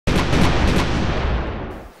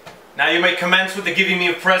Now you may commence with the giving me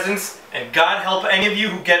of presents, and God help any of you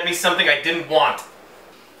who get me something I didn't want.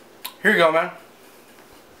 Here you go, man.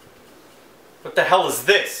 What the hell is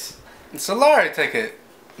this? It's a lottery ticket.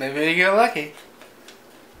 Maybe you get lucky.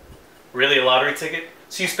 Really, a lottery ticket?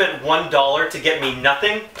 So you spent $1 to get me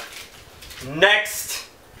nothing? Next!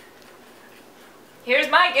 Here's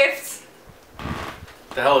my gift.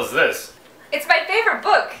 The hell is this? It's my favorite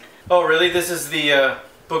book. Oh really? This is the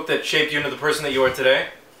book that shaped you into the person that you are today?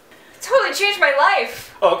 It totally changed my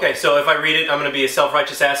life. Oh, okay, so if I read it, I'm gonna be a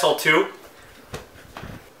self-righteous asshole too?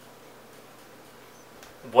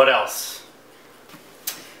 What else?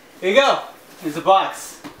 Here you go. Here's a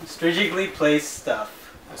box. Strategically placed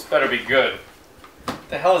stuff. This better be good. What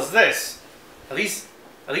the hell is this? Are these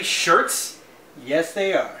shirts? Yes,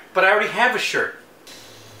 they are. But I already have a shirt.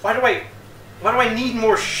 Why do I need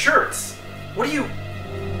more shirts? What are you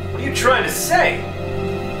trying to say?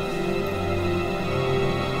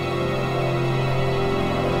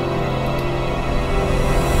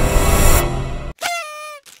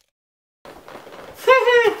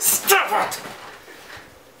 Stop it!